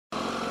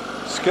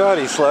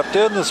Scotty slept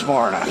in this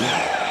morning.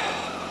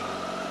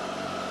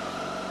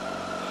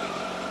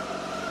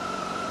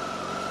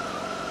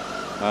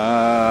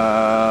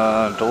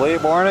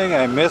 Delayed morning,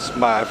 I missed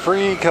my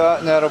free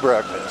continental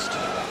breakfast.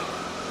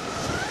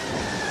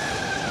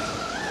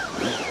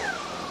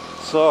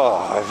 So,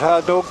 I've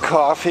had no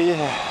coffee.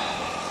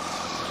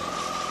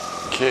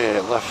 Okay,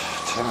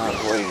 left-hand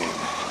waiting.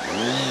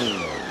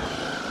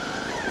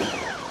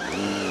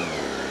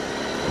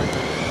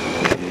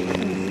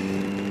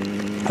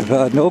 I've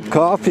had no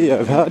coffee,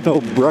 I've had no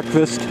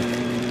breakfast.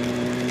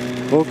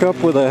 Woke up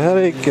with a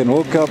headache and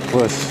woke up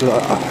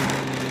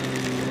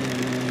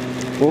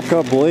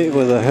late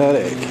with a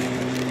headache.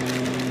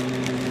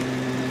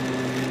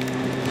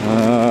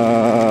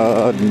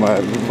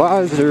 My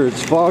visor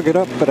is fogging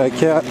up, but I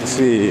can't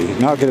see.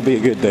 Not going to be a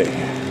good day.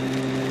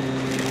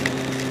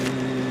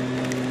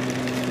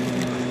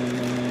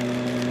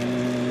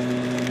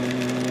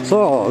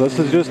 So, this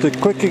is just a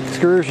quick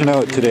excursion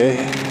out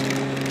today.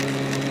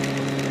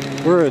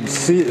 We're in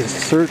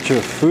search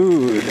of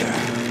food.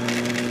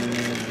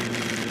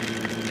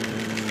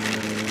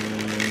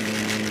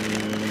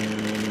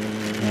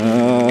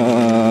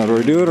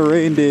 We're doing a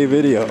rain day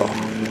video.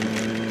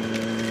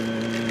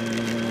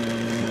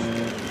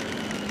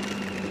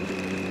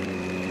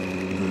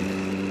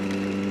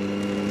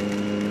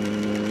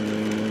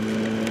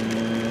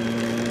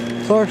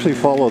 So I'll actually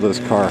follow this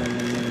car.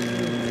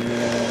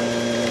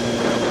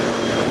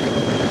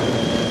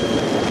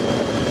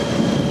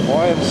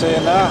 Why I'm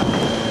saying that?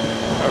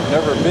 I've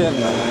never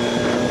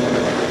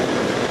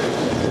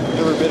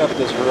been up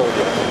this road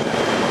yet.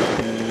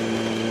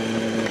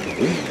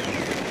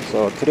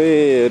 So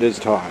today it is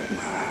time.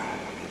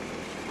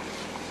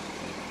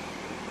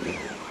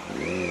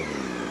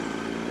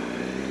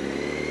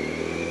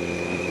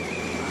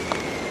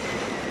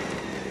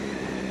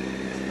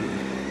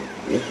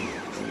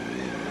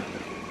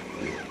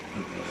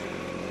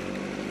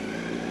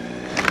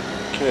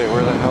 Okay,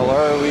 where the hell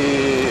are we?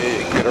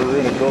 Gotta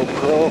ruin a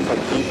GoPro if I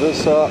keep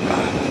this up.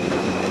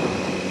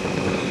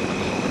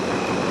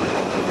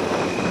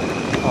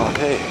 Oh,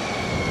 hey.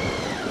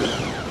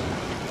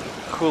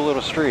 Cool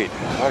little street.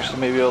 Actually,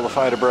 maybe able to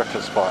find a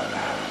breakfast spot.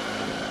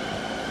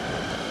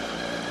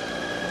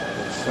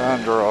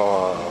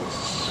 Sandros.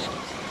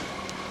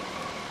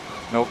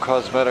 No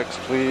cosmetics,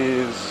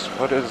 please.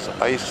 What is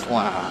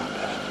Iceland?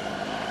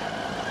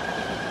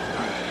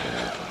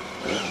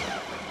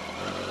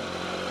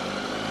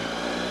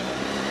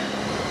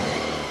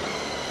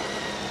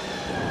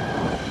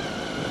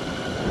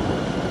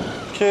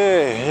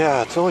 Okay,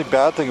 yeah, it's the only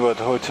bad thing about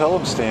the hotel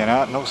I'm staying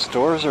at. No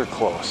stores are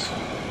close.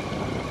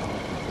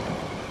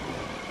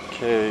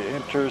 Okay,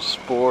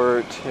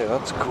 Intersport. Yeah,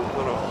 that's a cool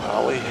little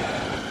alley.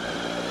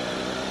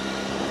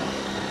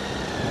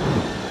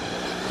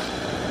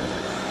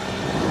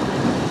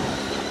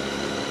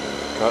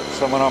 Got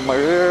someone on my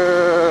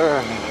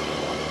rear.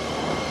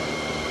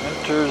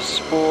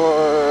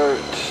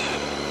 Intersport.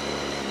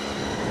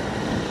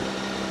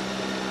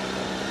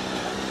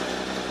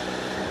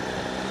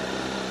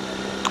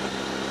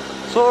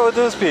 So what would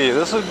this be?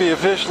 This would be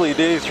officially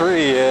day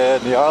 3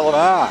 in the Isle of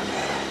Man.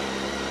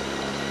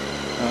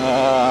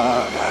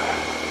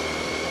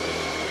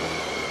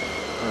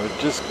 We're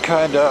just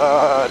kind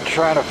of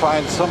trying to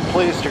find some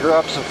place to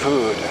grab some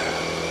food.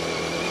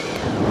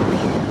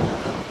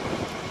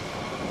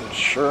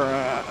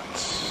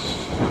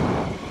 Insurance.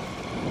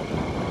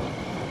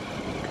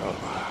 Go.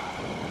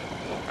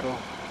 Go.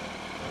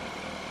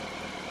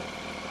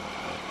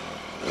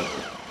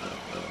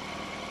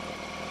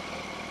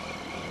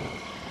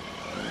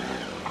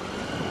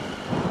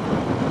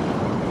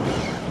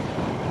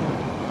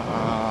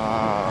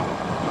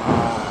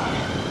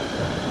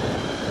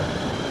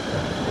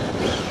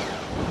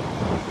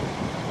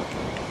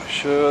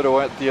 Should have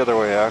went the other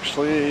way,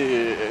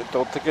 actually. I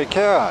don't think I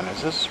can.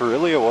 Is this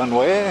really a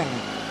one-way?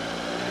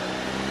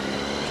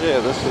 Yeah,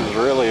 this is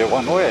really a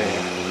one-way.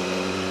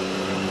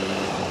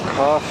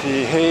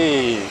 Coffee,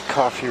 hey,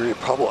 Coffee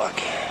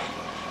Republic.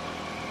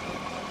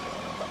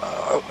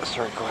 Oh,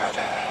 sorry, go ahead.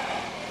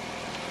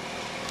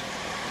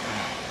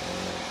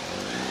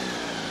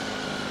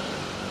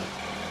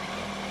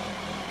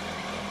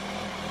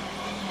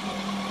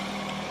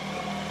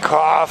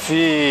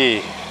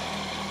 Coffee!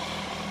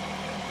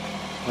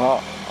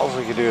 Well, all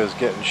we can do is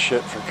get in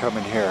shit for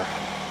coming here.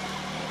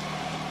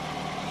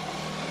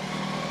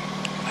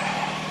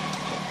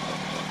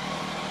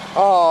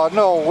 Oh,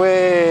 no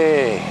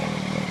way!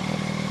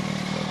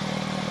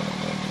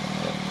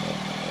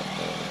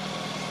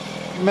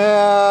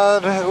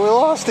 Man, we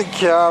lost a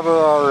camera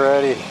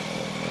already.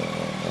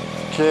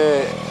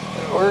 Okay,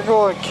 we're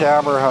going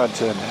camera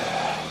hunting.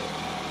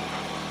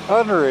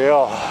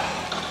 Unreal.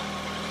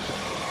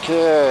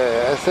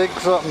 Okay, I think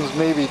something's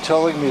maybe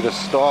telling me to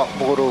stop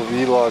moto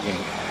vlogging.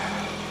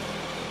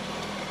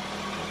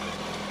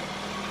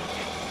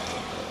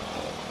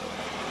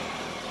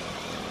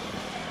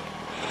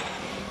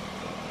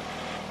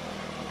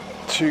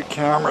 Two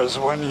cameras,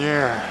 1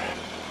 year.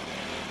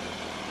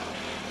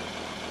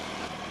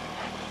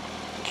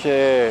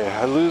 Okay,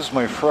 I lose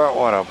my front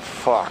one, I'm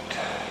fucked.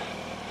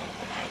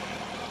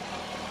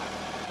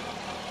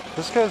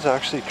 This guy's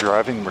actually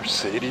driving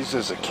Mercedes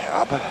as a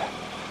cab.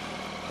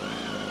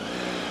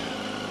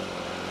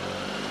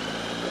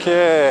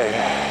 Okay.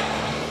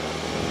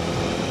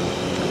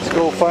 Let's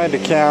go find a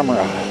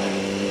camera.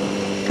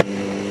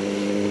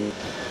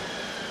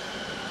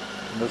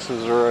 This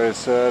is where I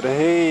said,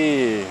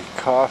 hey,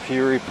 Coffee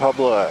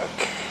Republic.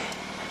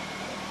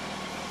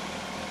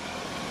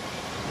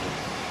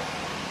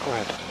 Go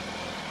ahead.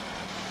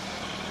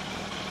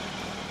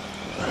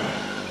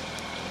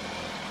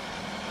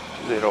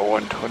 Is it a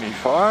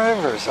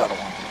 125 or is that a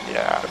one?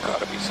 Yeah, it's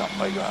gotta be something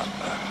like that.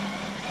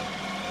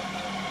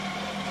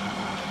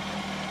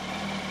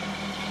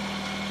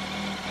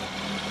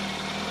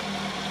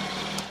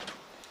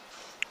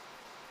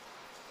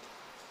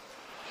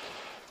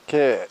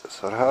 Okay,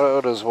 so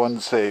how does one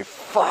say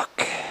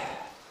fuck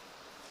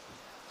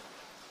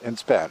in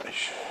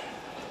Spanish?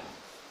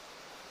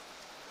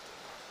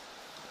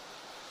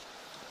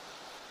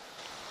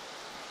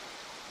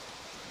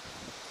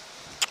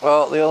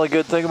 Well, the only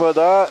good thing about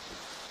that,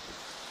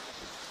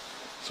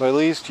 so I at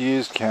least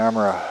used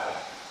camera,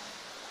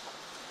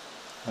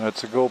 and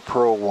it's a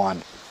GoPro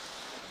 1.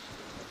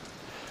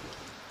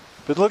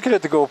 Been looking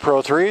at the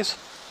GoPro 3s.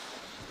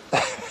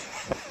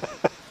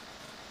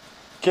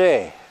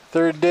 Okay,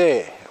 third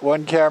day,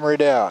 one camera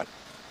down.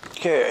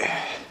 Okay,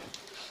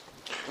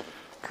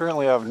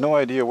 currently I have no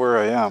idea where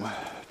I am,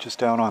 just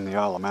down on the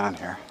Isle of Man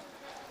here.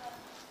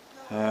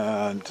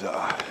 And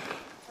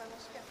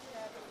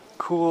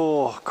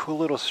cool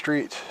little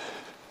street.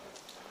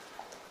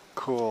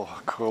 Cool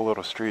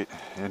little street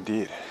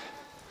indeed.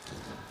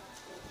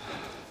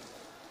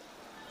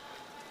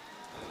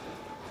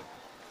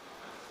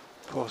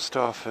 Post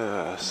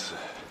office.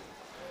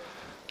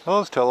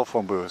 Those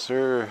telephone booths,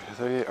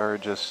 they are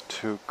just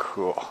too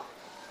cool.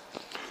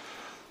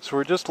 So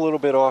we're just a little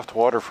bit off the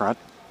waterfront.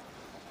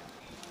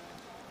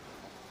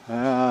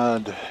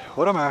 And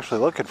what I'm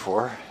actually looking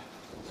for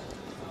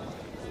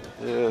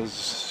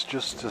is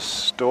just a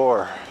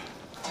store.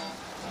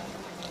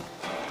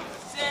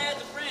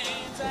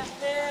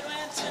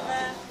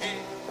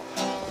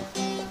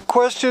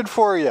 Question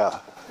for you.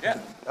 Yeah.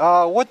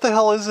 What the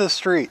hell is this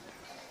street?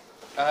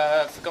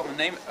 Forgot the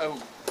name.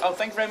 Oh,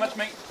 thank you very much,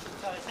 mate.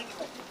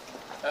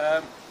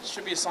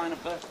 Should be a sign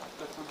up there.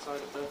 Left-hand side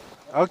up there.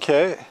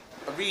 Okay.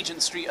 A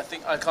Regent Street, I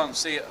think. I can't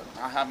see it.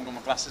 I haven't got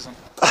my glasses on.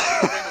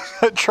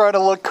 Trying to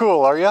look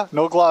cool, are you?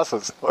 No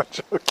glasses.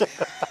 Okay.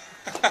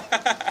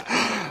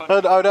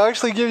 I'd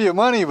actually give you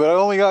money, but I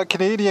only got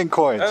Canadian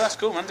coins. Oh, that's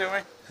cool, man. Don't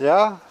worry.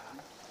 Yeah?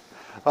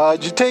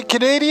 Did you take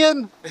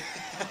Canadian?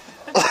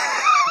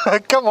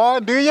 Come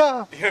on, do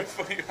ya? Yeah,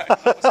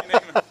 what's your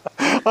name, man?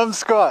 I'm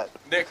Scott.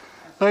 Nick.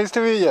 Nice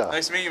to meet you.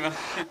 Nice to meet you, man.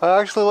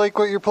 I actually like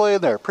what you're playing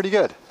there. Pretty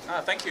good.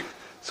 Ah, thank you.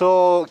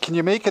 So, can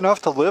you make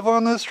enough to live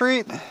on this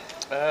street?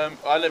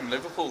 I live in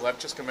Liverpool. I've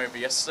just come over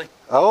yesterday.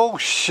 Oh,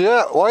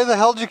 shit. Why the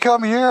hell did you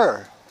come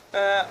here?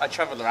 I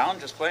travel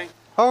around just playing.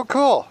 Oh,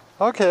 cool.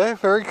 Okay,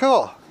 very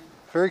cool.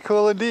 Very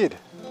cool indeed.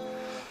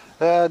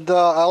 And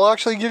I'll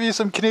actually give you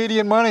some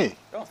Canadian money.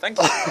 Oh, thank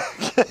you.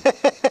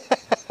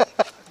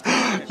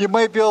 You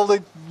might be able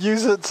to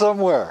use it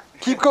somewhere.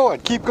 Keep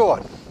going, keep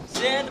going.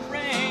 Said the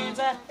brains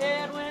I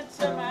had went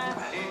to my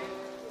head.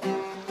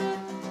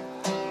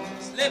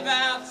 Slip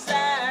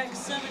outside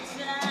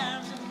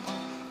summertime.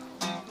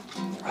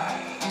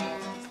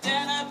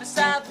 Stand up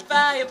beside the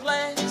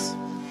fireplace.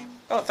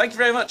 Oh, thank you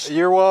very much.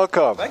 You're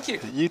welcome. Thank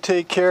you. You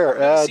take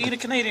care. I've seen a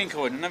Canadian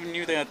coin. I never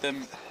knew they had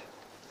them.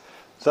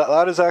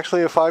 That is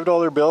actually a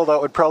 $5 bill.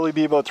 That would probably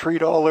be about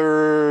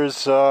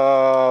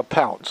 $3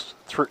 pounds.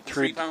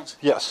 £3?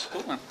 Yes.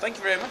 Cool, man. Thank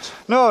you very much.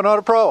 No, not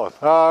a problem.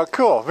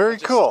 Cool. Very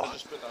cool.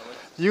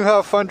 You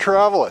have fun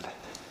traveling.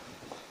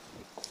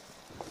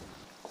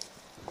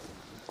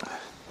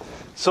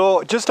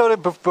 So, just out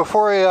of,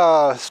 before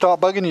I stop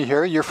bugging you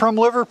here, you're from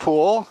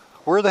Liverpool.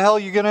 Where the hell are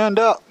you going to end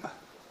up?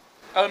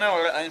 Oh,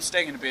 no, I'm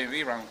staying in a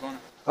B&B around the corner.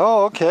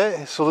 Oh,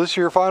 okay. So this is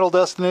your final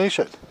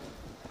destination?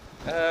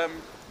 Well...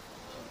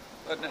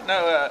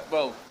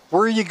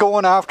 Where are you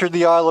going after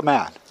the Isle of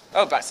Man?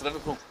 Oh, back to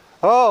Liverpool.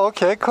 Oh,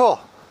 okay, cool.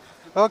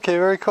 Okay,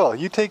 very cool.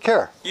 You take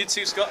care. You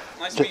too, Scott.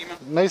 Nice to meet you, man.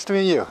 Nice to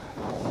meet you.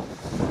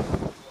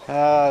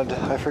 And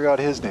I forgot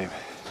his name.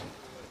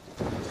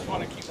 Just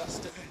want to keep that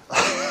still.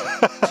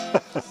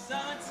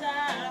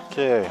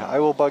 Okay, I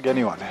will bug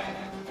anyone.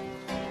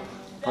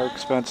 Mark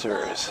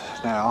Spencer's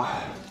now.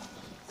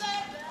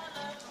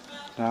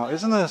 Now,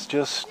 isn't this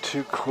just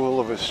too cool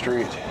of a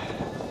street?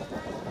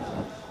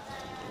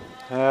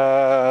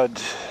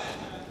 And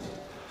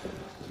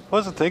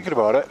wasn't thinking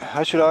about it.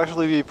 I should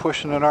actually be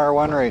pushing an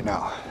R1 right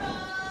now.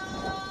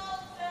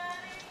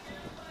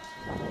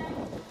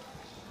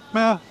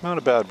 Nah, not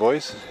a bad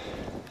voice.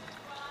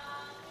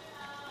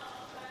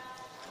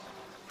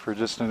 For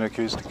just an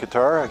acoustic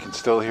guitar, I can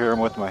still hear him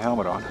with my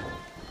helmet on.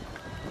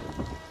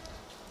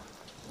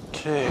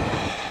 Okay,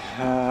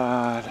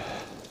 and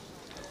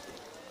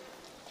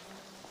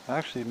I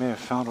actually may have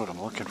found what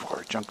I'm looking for,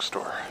 a junk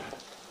store.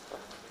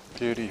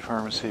 Beauty,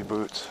 pharmacy,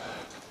 boots.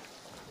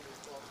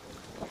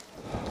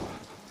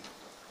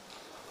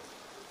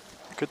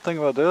 Good thing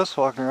about this,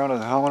 walking around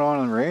with a helmet on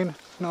in the rain,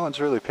 no one's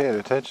really paying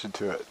attention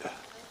to it.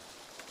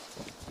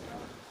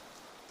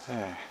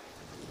 Hey.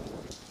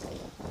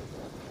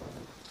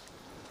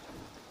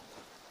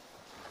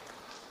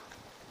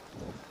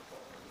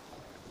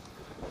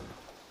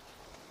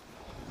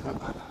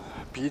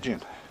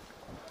 Pigeon.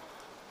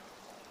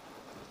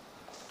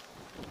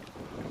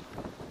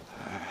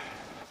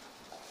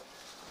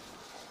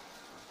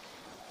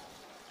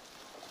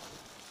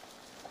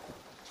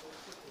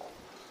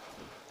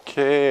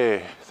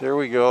 Okay, there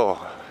we go.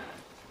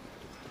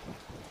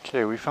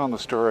 Okay, we found the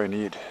store I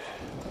need.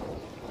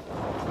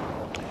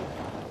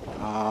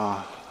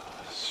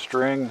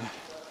 String,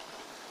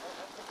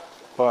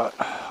 but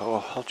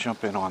I'll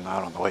jump in on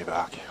that on the way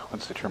back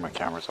once I turn my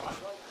cameras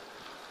off.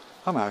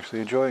 I'm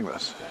actually enjoying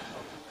this.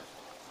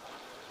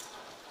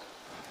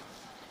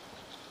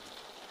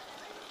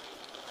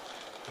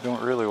 I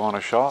don't really want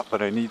to shop,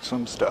 but I need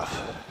some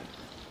stuff.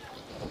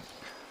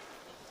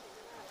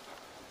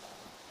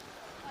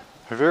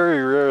 I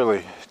very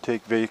rarely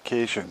take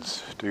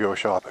vacations to go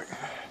shopping.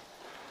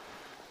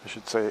 I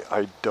should say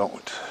I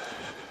don't.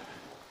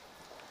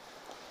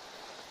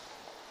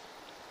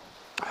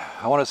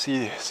 I want to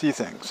see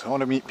things. I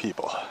want to meet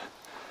people.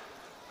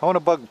 I want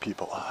to bug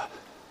people.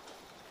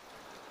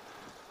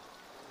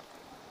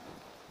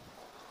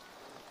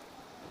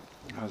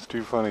 That's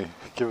too funny,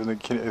 giving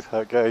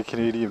that guy a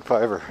Canadian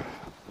 $5.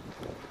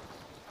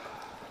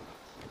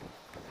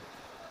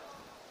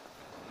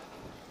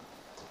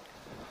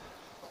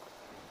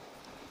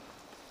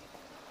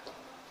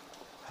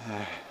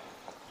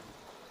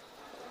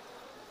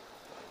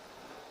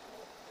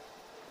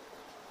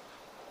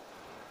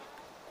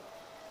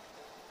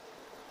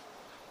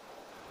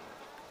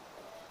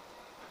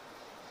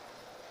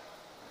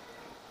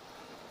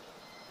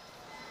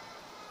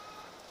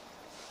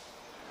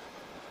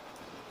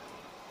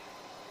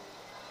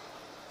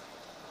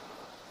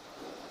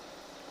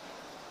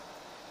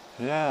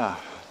 Yeah,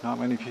 not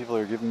many people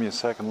are giving me a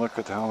second look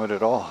at the helmet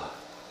at all.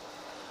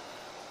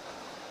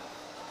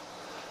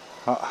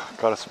 Oh,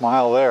 got a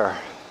smile there.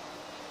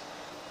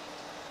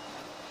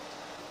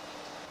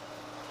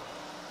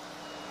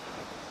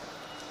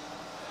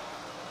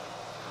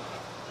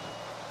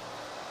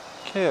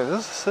 Okay,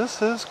 this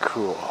is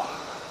cool.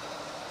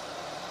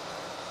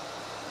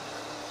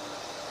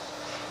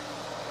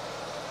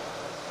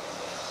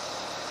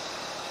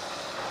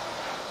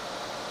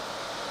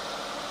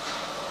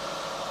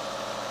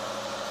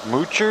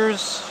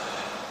 Moochers?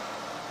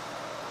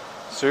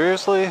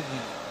 Seriously?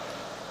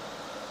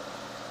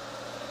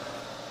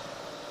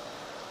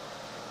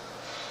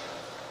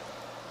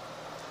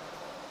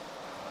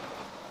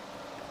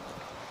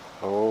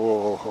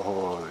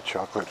 Oh, the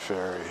chocolate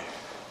fairy.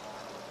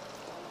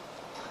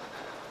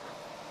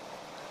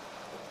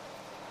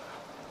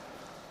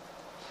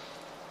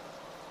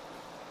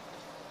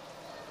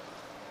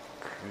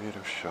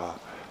 Creative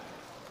shop.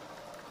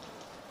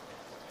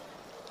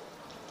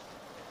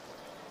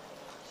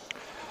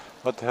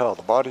 What the hell,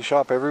 the body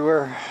shop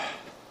everywhere?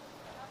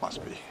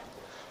 Must be.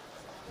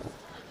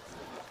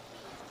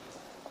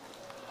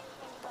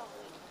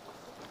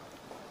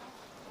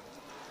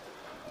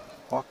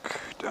 Walk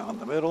down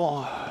the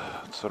middle,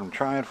 that's what I'm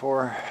trying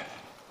for.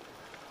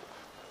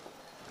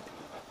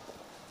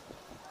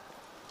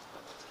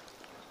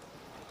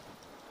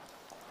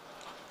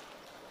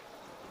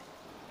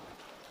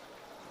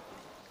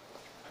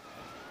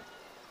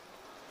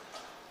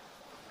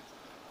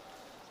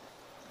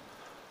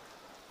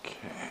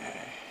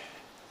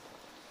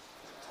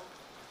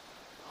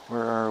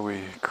 Where are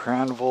we?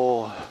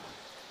 Cranville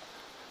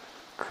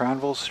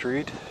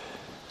Street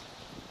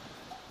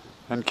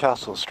and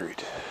Castle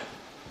Street.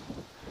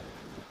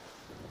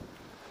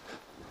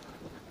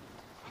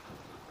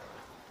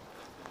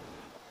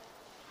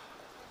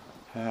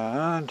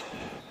 And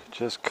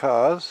just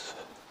cause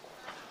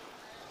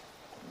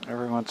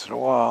every once in a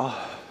while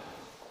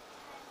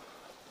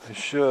I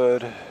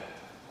should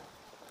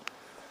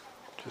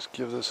just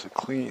give this a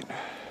clean.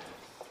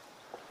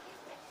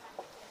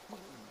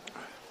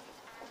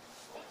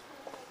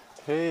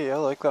 Hey, I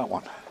like that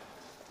one.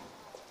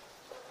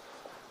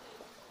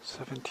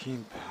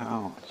 17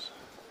 pounds.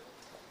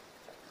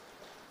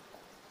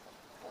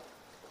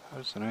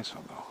 That's a nice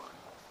one though.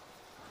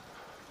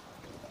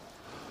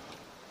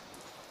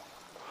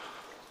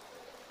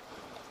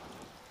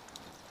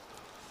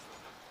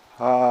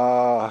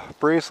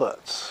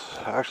 Bracelets.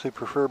 I actually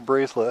prefer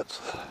bracelets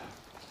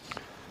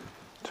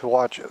to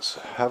watches.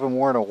 Haven't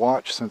worn a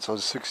watch since I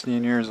was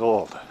 16 years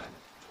old.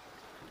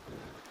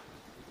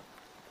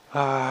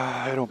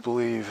 I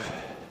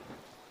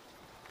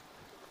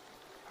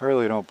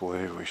really don't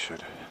believe we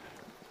should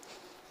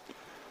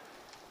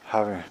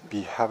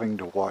be having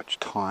to watch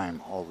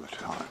time all the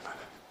time.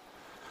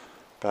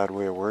 Bad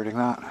way of wording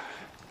that.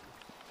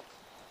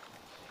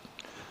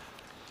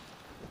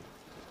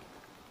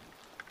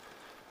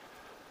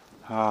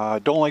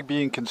 Don't like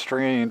being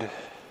constrained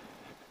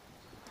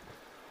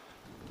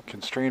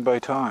by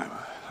time.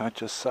 That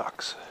just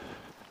sucks.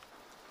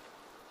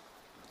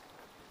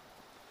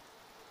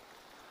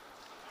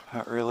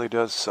 That really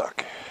does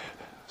suck.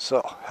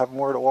 So, have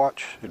more to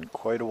watch in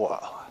quite a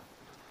while.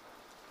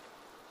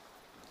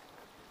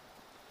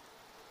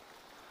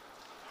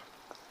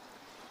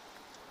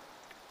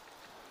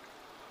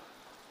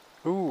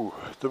 Ooh,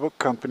 the book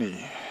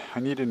company.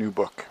 I need a new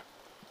book.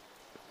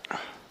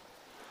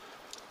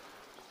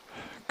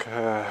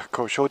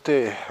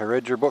 Koshote, I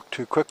read your book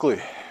too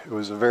quickly. It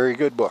was a very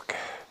good book.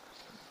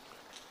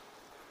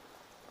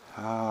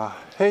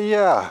 Hey,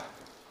 yeah.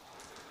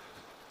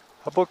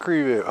 A book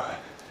review.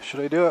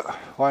 Should I do it?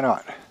 Why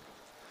not?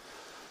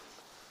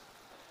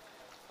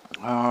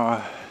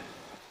 Let's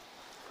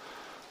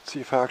see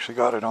if I actually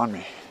got it on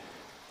me.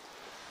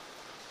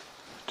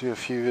 Do a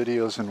few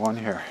videos in one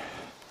here.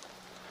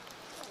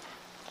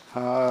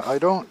 I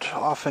don't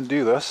often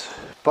do this,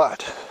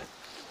 but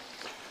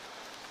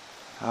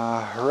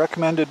a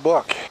recommended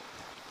book,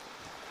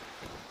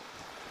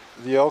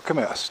 The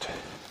Alchemist.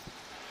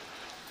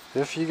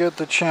 If you get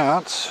the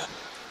chance.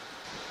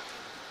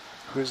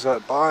 Who's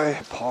that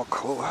by? Paulo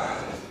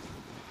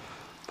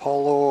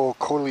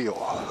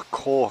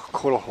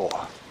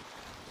Coelho.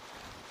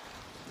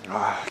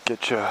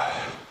 Get you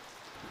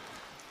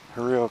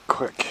real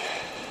quick,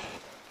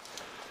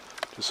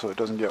 just so it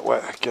doesn't get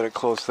wet. Get it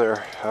close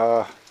there.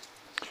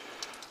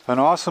 An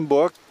awesome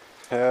book,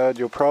 and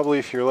you'll probably,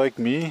 if you're like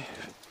me,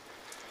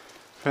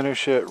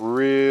 finish it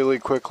really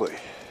quickly.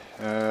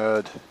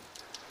 And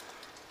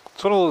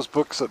it's one of those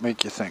books that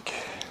make you think.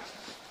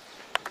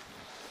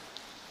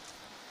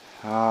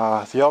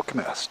 The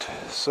Alchemist.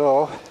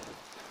 So,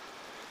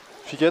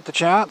 if you get the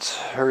chance,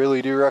 I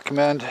really do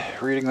recommend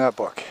reading that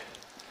book.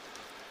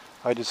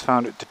 I just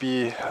found it to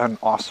be an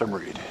awesome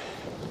read.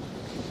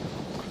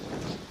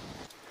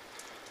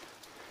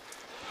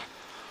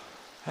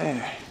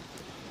 Hey.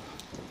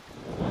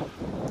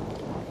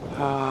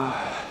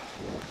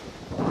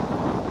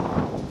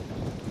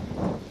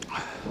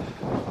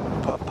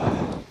 Pup.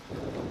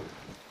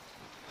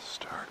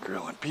 Star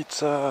Grill and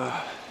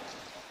Pizza.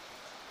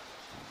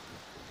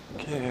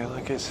 Okay,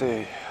 like I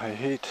say, I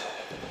hate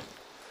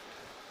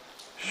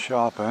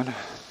shopping.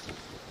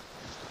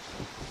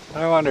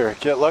 I wonder,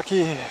 get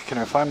lucky? Can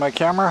I find my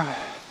camera?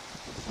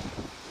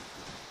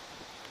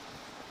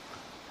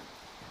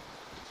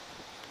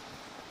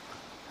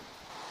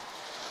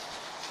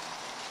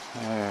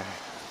 Hey.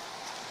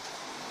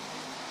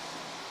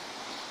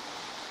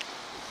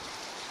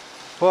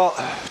 Well,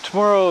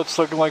 tomorrow it's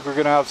looking like we're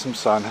gonna have some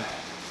sun.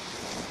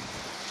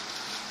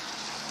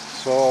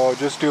 So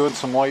just doing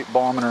some light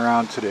bombing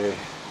around today.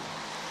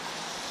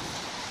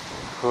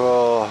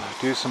 We'll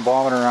do some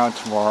bombing around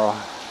tomorrow.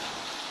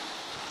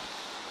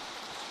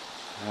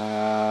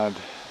 And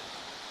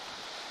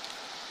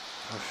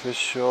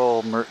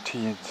official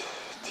tea.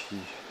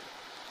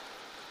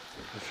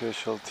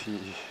 Official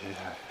tea.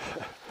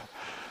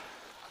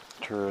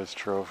 Tourist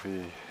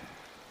trophy.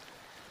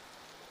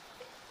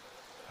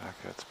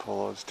 Jackets,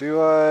 polos.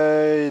 Do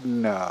I?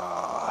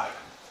 No.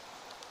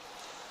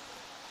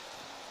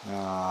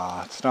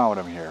 No, it's not what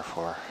I'm here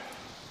for.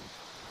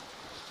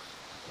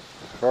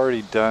 I've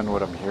already done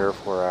what I'm here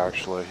for,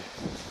 actually.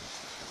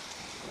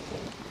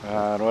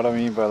 And what I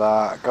mean by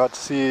that, got to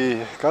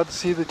see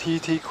the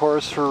TT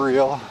course for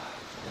real.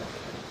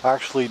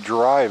 Actually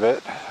drive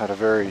it at a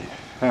very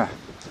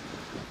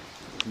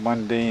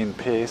mundane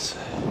pace.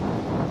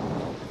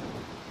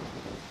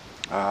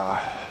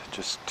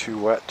 Just too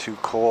wet, too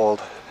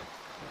cold.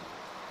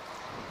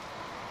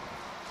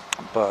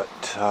 But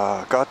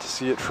got to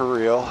see it for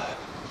real.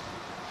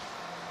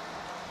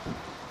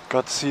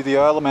 Got to see the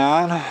Isle of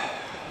Man.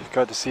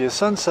 Got to see a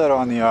sunset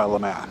on the Isle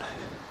of Man.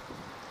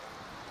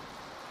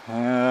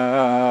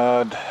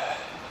 And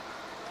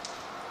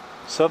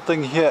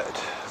something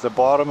hit the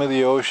bottom of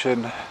the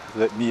ocean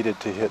that needed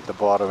to hit the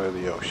bottom of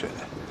the ocean.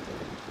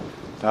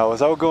 Now,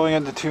 without going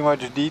into too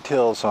much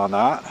details on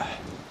that,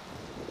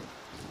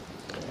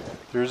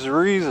 there's a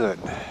reason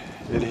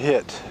it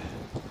hit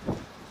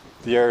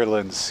the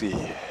Ireland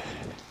Sea.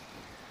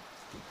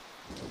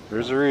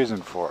 There's a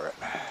reason for it.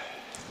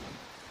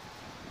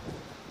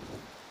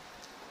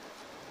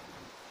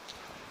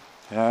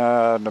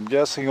 And I'm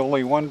guessing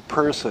only one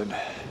person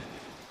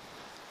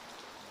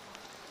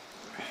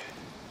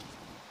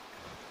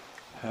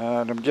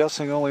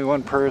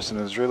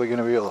is really going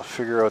to be able to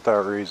figure out that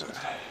reason.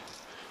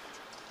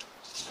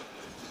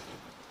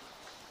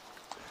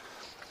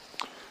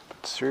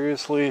 But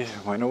seriously,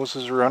 my nose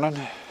is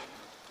running.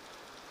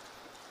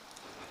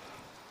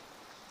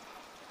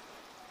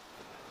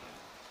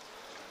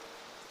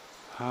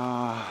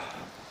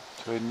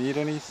 Do I need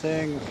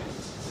anything?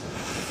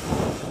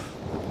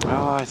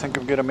 Oh, I think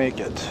I'm gonna make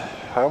it.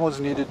 I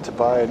almost needed to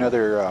buy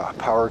another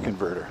power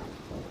converter.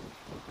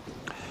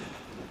 I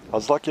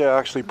was lucky I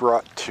actually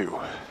brought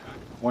two.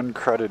 One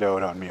credit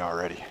out on me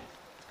already.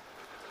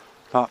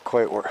 Not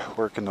quite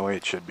working the way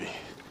it should be.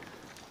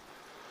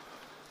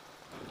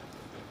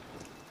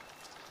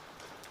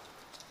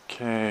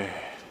 Okay.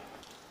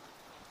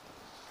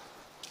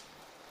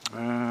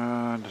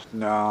 And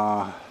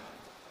nah.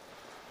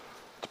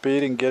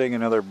 Debating getting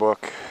another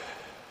book.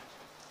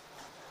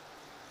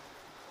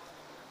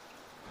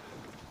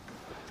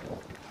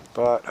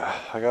 but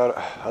I got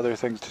other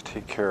things to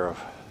take care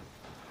of.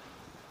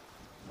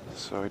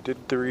 So I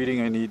did the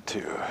reading I need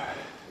to.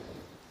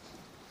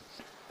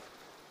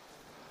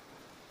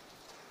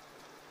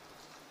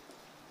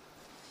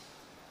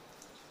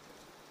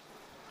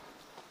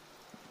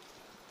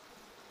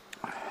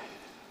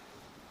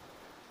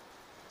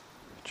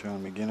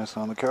 John McGinnis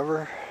on the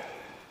cover.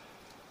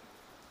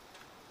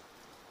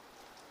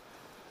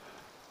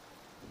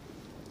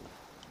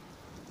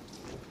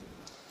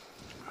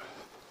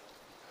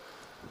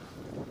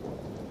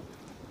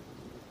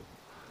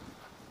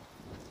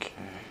 Okay.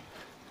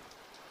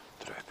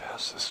 Did I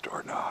pass this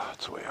door? No,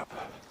 it's way up.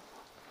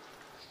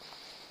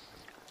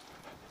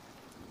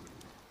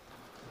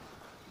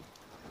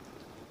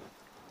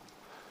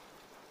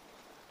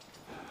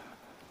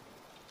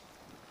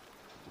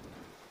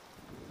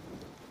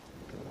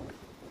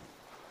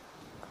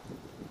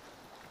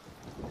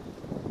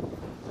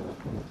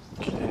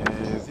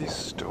 These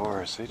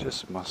stores, they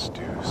just must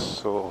do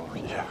so,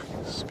 yeah,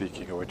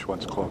 speaking of which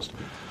one's closed,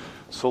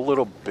 so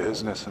little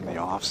business in the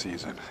off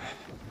season.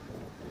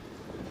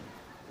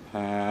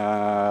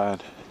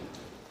 And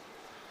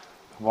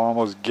I'm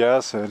almost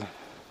guessing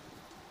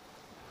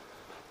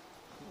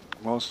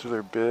most of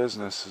their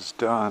business is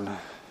done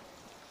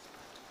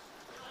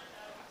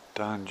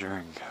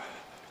during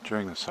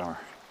the summer.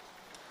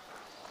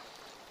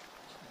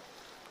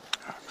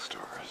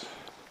 Stores.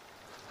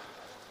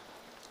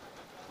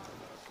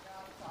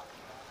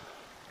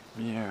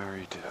 Yeah,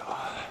 retail.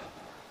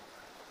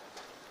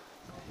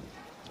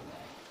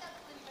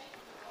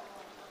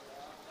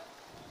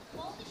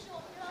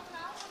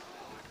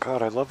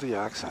 God, I love the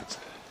accents.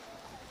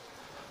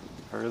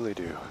 I really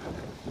do.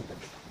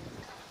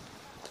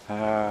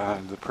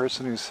 And the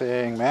person who's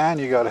saying, man,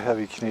 you got a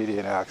heavy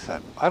Canadian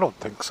accent. I don't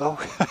think so.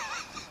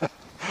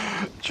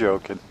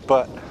 Joking.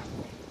 But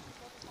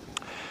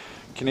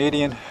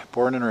Canadian,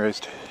 born and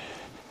raised.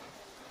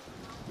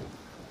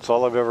 That's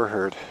all I've ever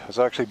heard. I was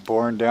actually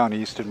born down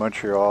east in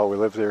Montreal. We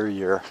lived there a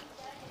year.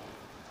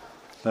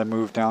 Then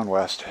moved down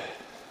west.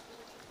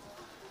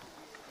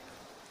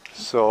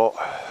 So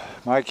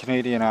my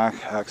Canadian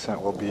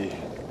accent will be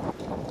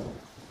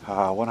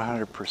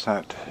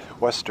 100%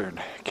 Western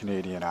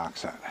Canadian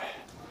accent.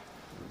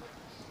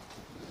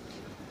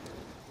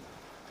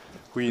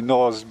 We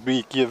know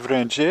speak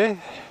French,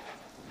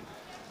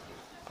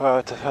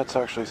 but that's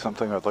actually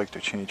something I'd like to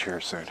change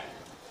here soon.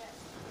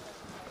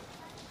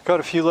 Got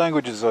a few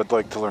languages I'd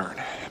like to learn.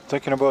 I'm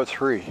thinking about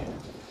 3.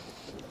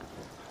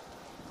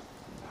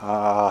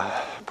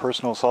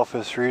 Personal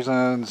selfish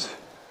reasons,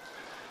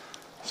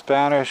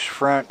 Spanish,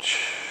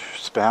 French,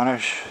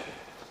 Spanish,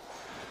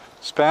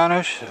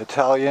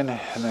 Italian,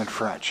 and then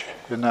French,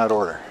 in that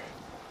order.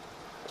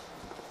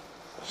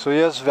 So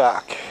yes,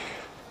 Vac.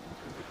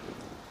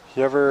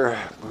 You ever,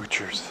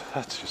 moochers,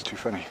 that's just too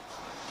funny.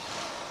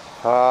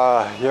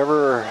 You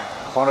ever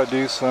want to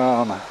do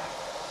some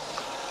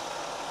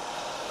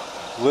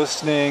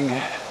listening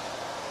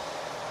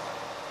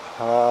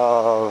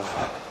of,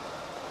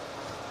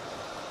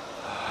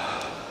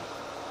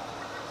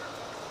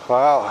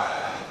 wow,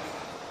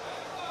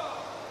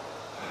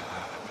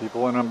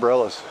 people in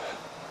umbrellas.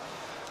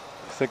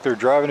 I think they're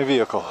driving a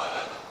vehicle.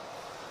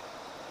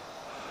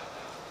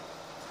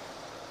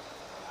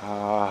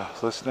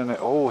 Listening to,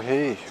 oh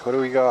hey, what do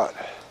we got?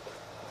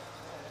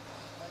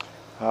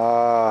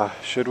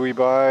 Should we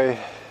buy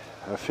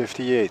a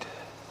 58?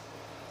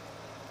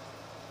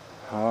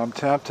 I'm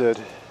tempted.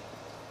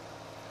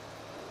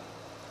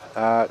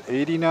 At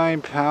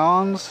 89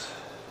 pounds.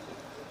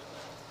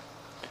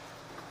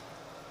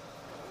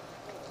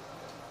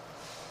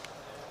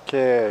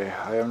 Okay,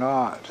 I am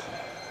not.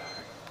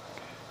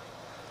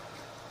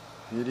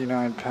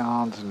 89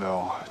 pounds,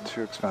 no,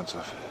 too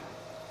expensive.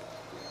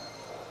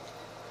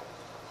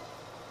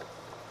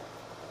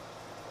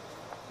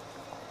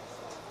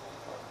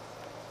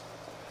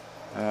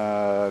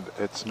 And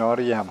it's not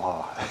a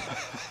Yamaha.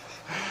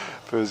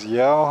 If it was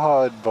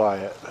Yamaha, I'd buy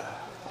it.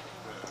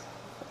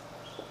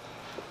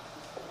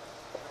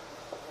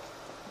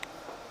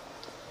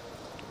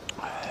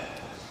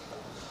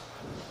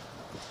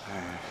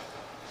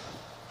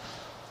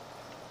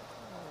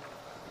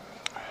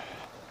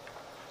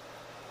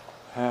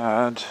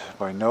 And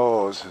my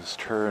nose has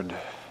turned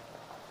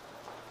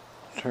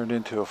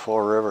into a full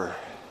river.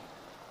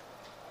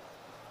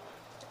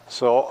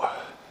 So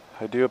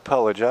I do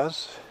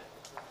apologize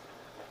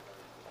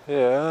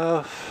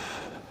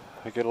if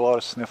I get a lot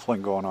of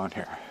sniffling going on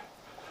here.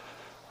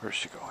 Where's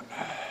she going?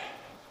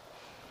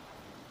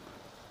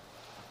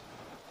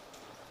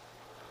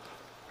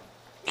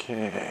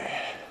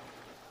 Okay.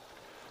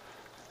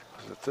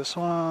 Is it this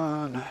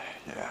one?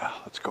 Yeah,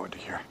 let's go into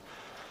here.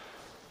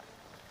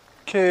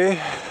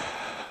 Okay,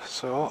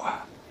 so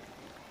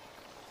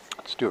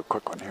let's do a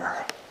quick one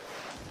here.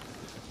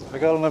 I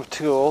got enough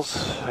tools.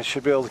 I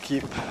should be able to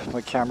keep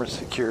my camera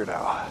secure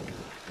now.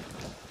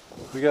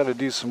 We got to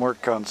do some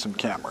work on some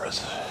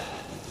cameras.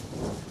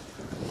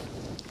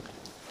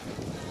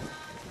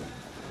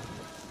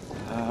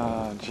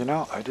 You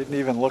know, I didn't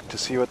even look to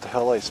see what the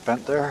hell I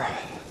spent there.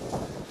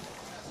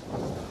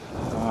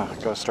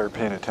 Gotta start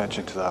paying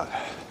attention to that.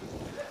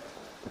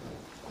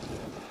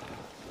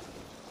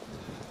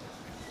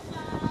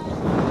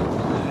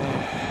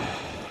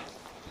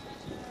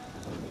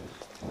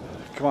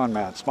 Come on,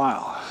 man,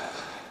 smile.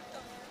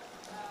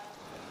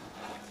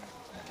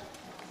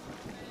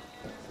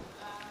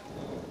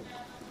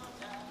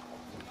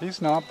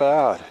 He's not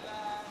bad.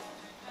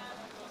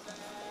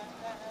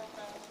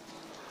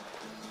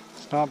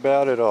 It's not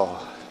bad at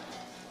all.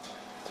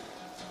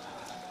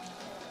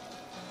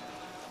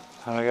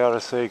 And I gotta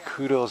say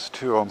kudos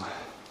to him.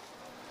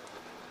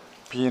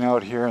 Being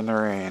out here in the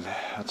rain.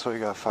 That's why he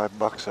got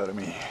 $5 out of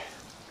me.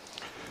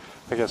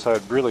 I guess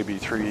I'd really be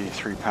three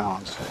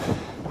pounds.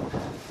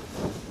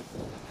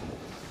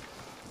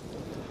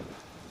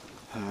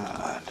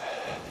 And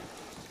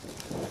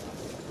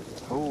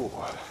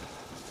oh,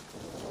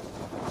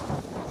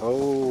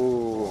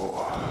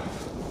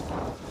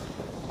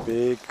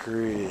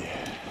 bakery.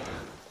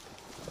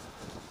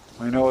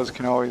 My nose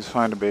can always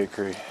find a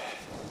bakery.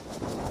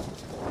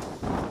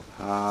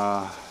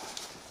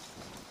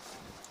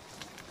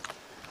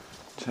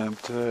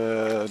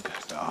 Tempted.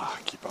 No,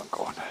 keep on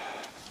going.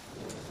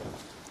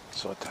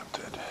 So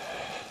tempted.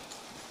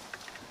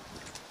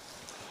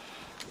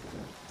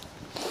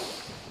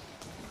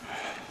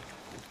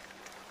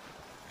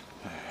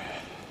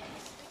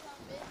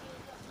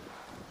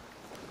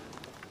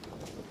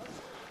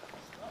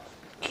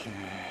 Okay.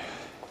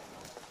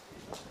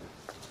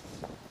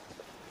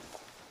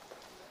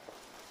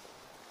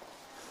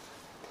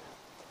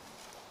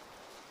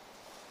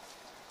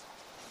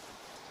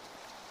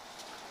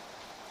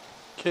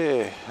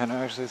 Okay, and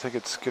I actually think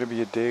it's going to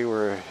be a day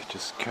where I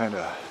just kind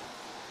of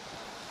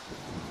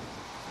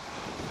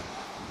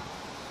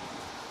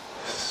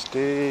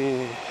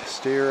stay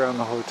around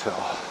the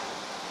hotel.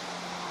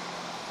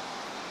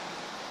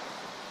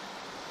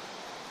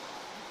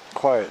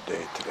 Quiet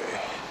day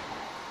today.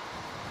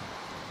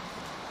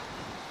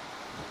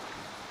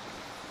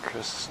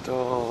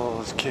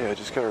 Crystals. Okay, I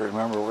just got to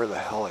remember where the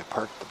hell I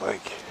parked the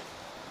bike.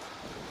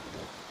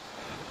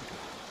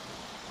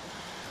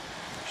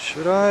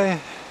 Should I?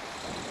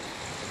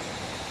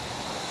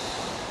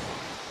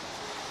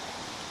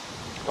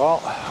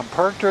 Well, I'm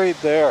parked right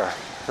there,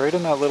 right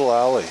in that little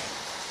alley.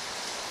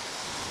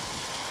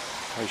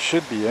 I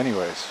should be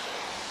anyways.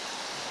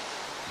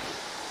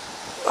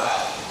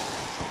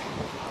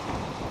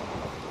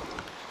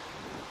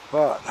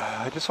 But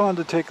I just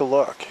wanted to take a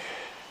look.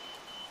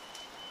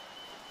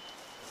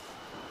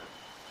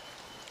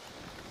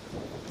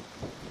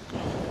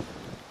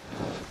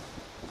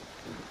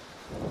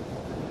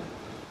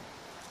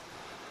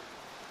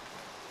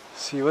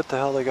 See what the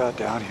hell they got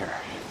down here.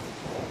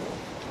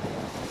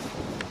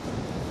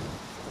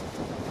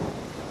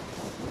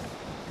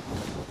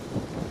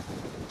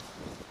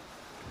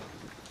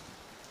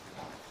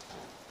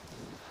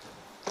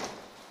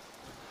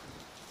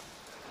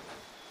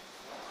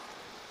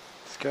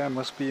 Guy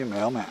must be a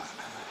mailman.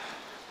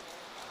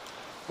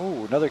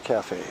 Oh, another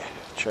cafe.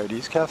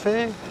 Chinese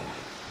cafe?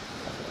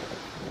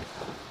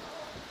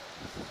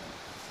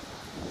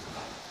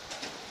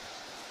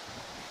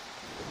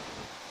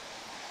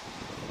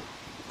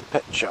 The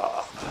pet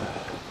shop.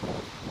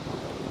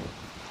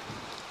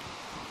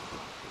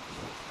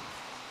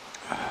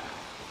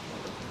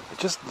 I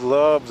just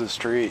love the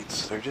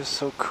streets. They're just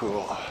so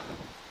cool.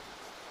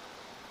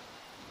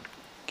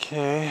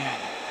 Okay.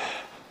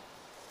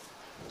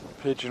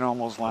 Pigeon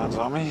almost lands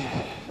on me.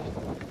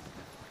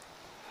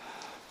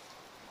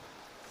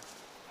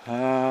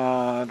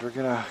 And we're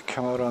gonna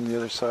come out on the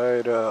other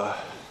side of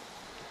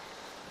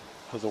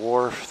the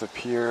wharf, the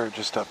pier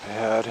just up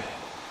ahead.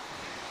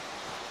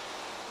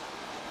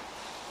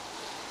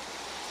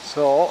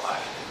 So,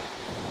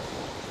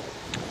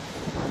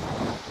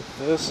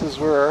 this is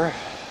where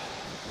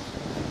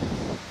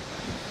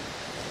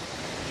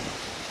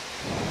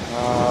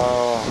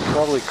I'll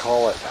probably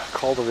call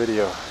the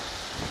video.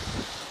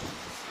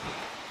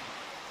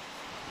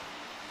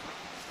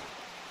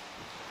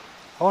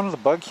 I wanted to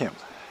bug him.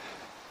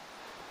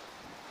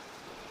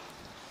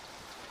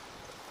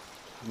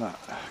 And that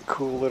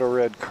cool little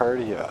red card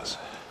he has.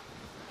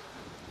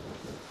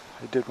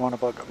 I did want to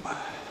bug him.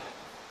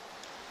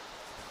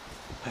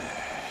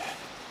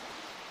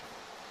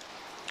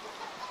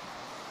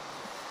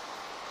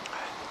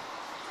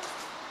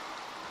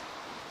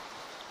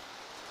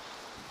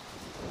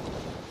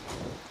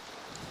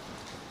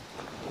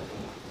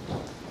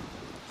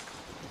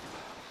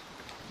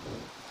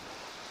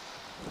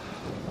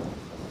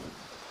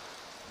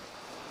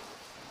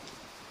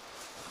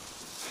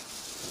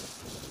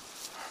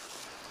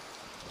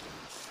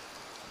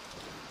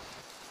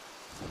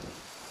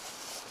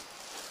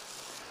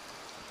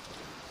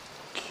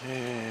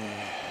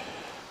 Okay.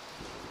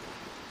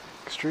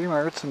 Extreme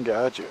Arts and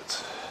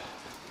Gadgets.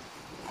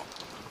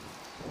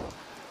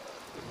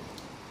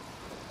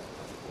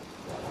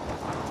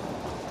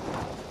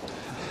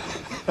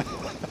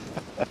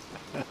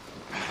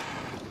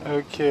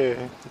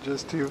 Okay,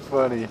 just too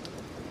funny.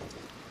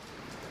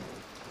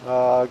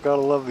 Gotta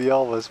love the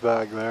Elvis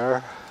back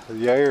there.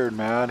 The Iron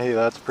Man, hey,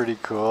 that's pretty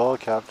cool.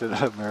 Captain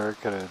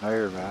America and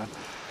Iron Man.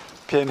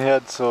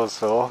 Pinhead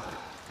so-so.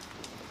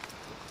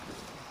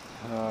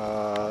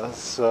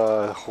 This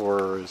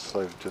horrors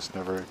I've just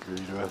never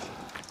agreed with.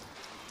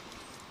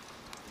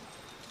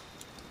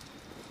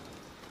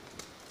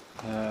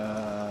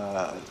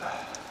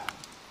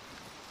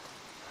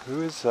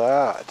 Who is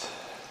that?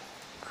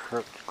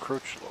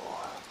 Crutchlow.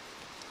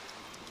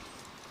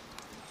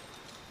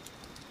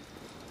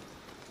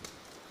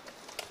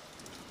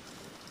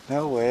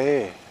 No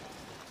way.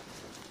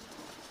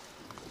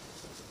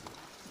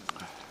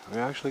 We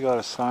actually got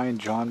a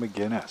signed John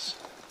McGuinness.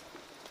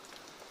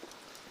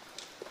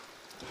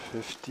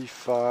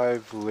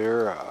 55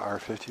 lira, or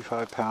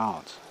 55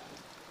 pounds.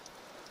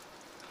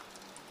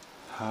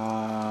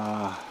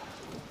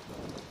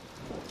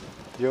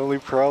 The only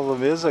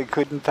problem is I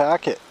couldn't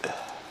pack it.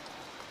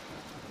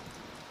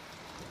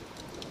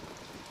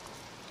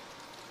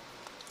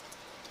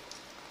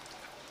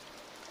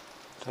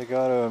 I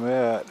gotta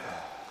admit,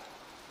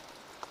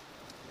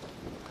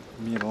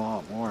 it'd mean a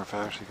lot more if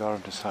I actually got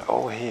him to sign.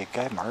 Oh hey,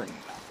 Guy Martin.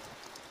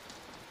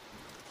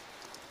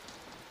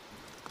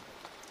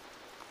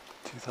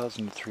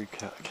 2003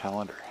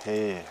 calendar.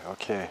 Hey,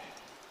 okay.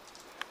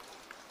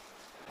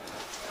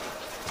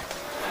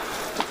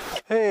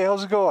 Hey,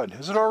 how's it going?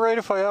 Is it alright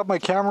if I have my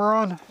camera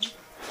on?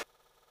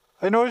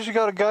 I noticed you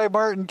got a Guy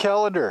Martin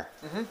calendar.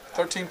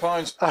 13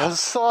 pounds. I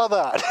saw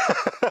that.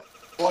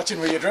 Watching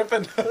where you're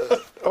dripping.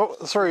 Oh,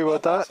 sorry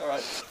about that. That's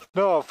alright.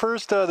 No,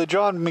 first the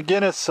John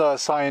McGuinness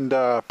signed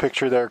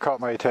picture there caught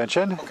my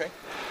attention. Okay.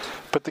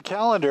 But the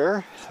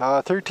calendar,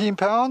 13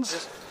 pounds?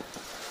 Yes.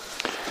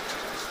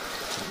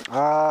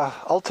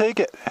 I'll take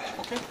it.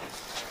 Okay.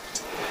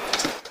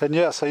 And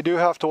yes, I do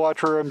have to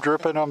watch where I'm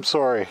dripping, I'm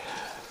sorry.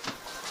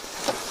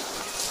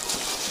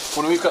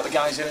 When we've got the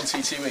guys in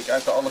TT week,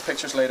 I've got all the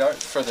pictures laid out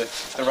for the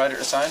rider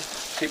to sign.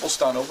 People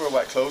stand over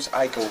wet clothes.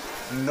 I go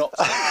nuts.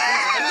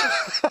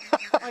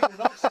 I go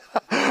nuts.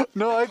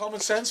 No, Common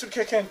sense would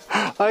kick in.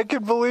 I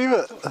can believe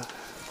it.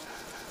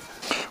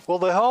 Well,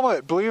 the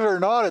helmet, believe it or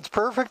not, it's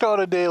perfect on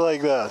a day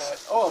like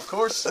this. Oh, of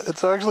course.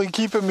 It's actually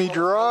keeping me It's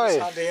dry.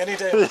 handy any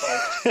day.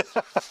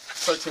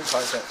 13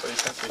 pounds, please.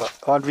 Thank you.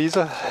 On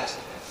Visa?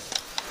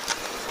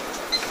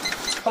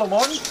 Hello,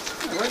 Martin.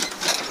 Right.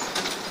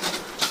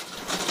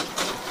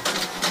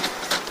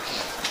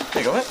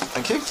 There you go, mate.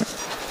 Thank you.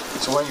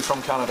 So where are you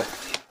from, Canada?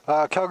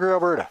 Calgary,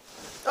 Alberta.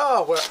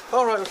 Oh, well,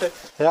 all right, okay.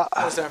 Yeah.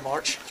 I was there in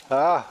March.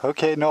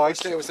 Okay, no,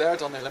 First day I was there,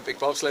 done the Olympic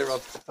bobsleigh run.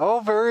 Oh,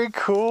 very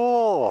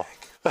cool.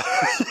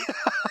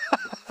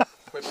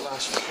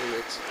 Whiplash for 3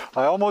 weeks.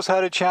 I almost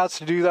had a chance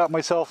to do that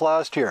myself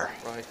last year.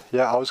 Right.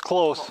 Yeah, I was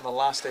close. On the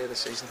last day of the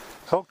season.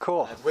 Oh,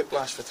 cool. I had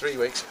whiplash for 3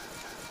 weeks.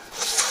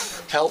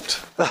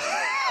 Helped.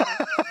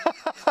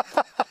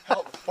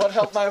 What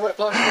helped my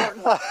whiplash,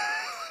 Martin?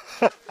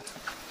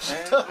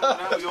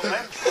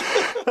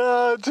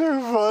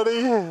 Too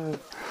funny.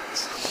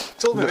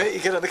 Told me, mate, you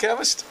get in the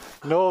chemist.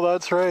 No,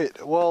 that's right.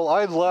 Well,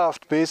 I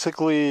left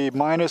basically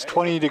minus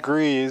 20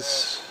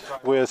 degrees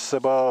with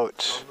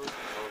about,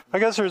 I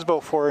guess there's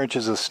about 4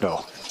 inches of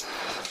snow.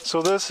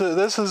 So this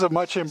is a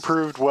much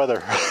improved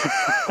weather.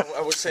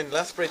 I was in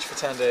Lethbridge for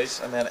 10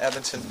 days and then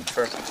Edmonton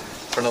for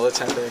another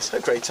 10 days. A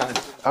great time.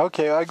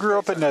 Okay, I grew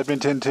up in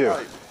Edmonton too.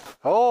 Right.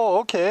 Oh,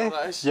 okay. Oh,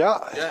 nice. Yeah.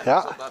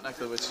 So that neck of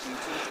the woods.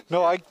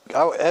 No,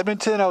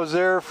 Edmonton, I was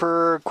there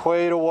for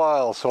quite a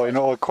while, so I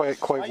know it quite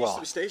I used to well.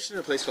 be stationed in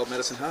a place called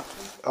Medicine Hat.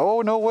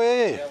 Oh, no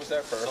way. Yeah, I was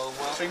there for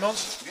 3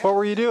 months. What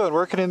were you doing?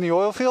 Working in the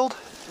oil field?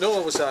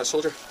 No, I was a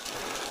soldier.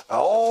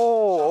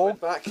 Oh, Went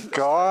back.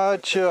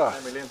 gotcha.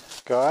 9 million.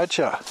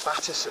 Gotcha.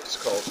 Batis, it's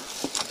called.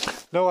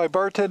 No, I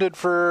bartended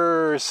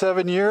for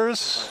 7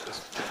 years.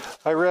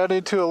 I ran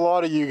into a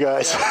lot of you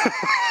guys.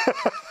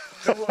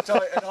 No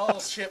doubt, in all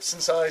shapes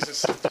and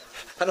sizes.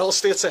 And all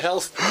states of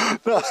health.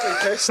 Mostly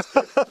pissed.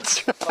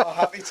 Oh,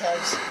 happy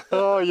times.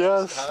 Oh,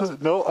 yes. No, I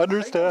think I was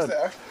understand.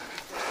 there.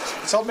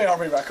 It's on my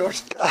army record.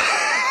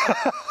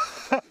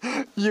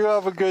 You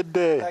have a good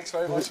day. Thanks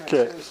very much.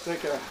 Okay. Cheers.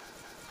 Take care.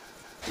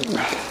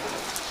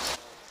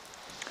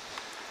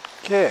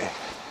 Okay.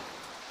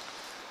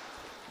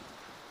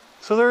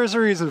 So there is a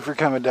reason for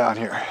coming down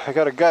here. I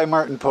got a Guy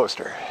Martin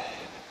poster.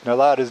 Now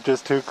that is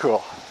just too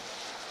cool.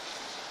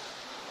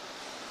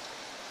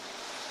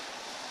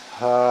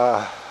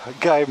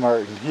 Guy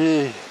Martin,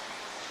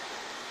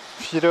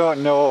 if you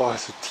don't know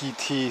the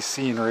TT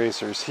scene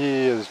racers, he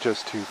is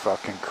just too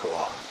fucking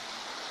cool.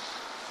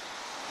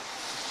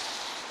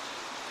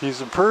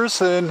 He's a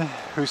person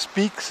who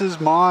speaks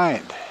his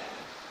mind.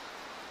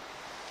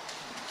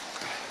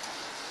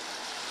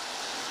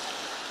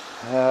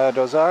 I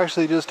was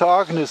actually just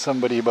talking to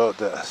somebody about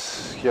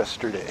this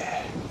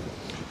yesterday.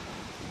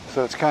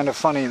 So it's kind of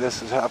funny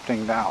this is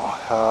happening now.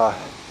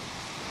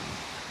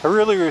 I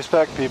really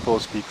respect people who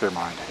speak their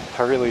mind.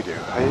 I really do.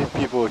 I hate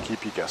people who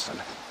keep you guessing.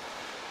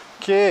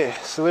 Okay,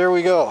 so there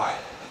we go.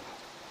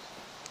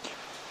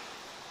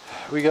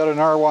 We got an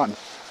R1.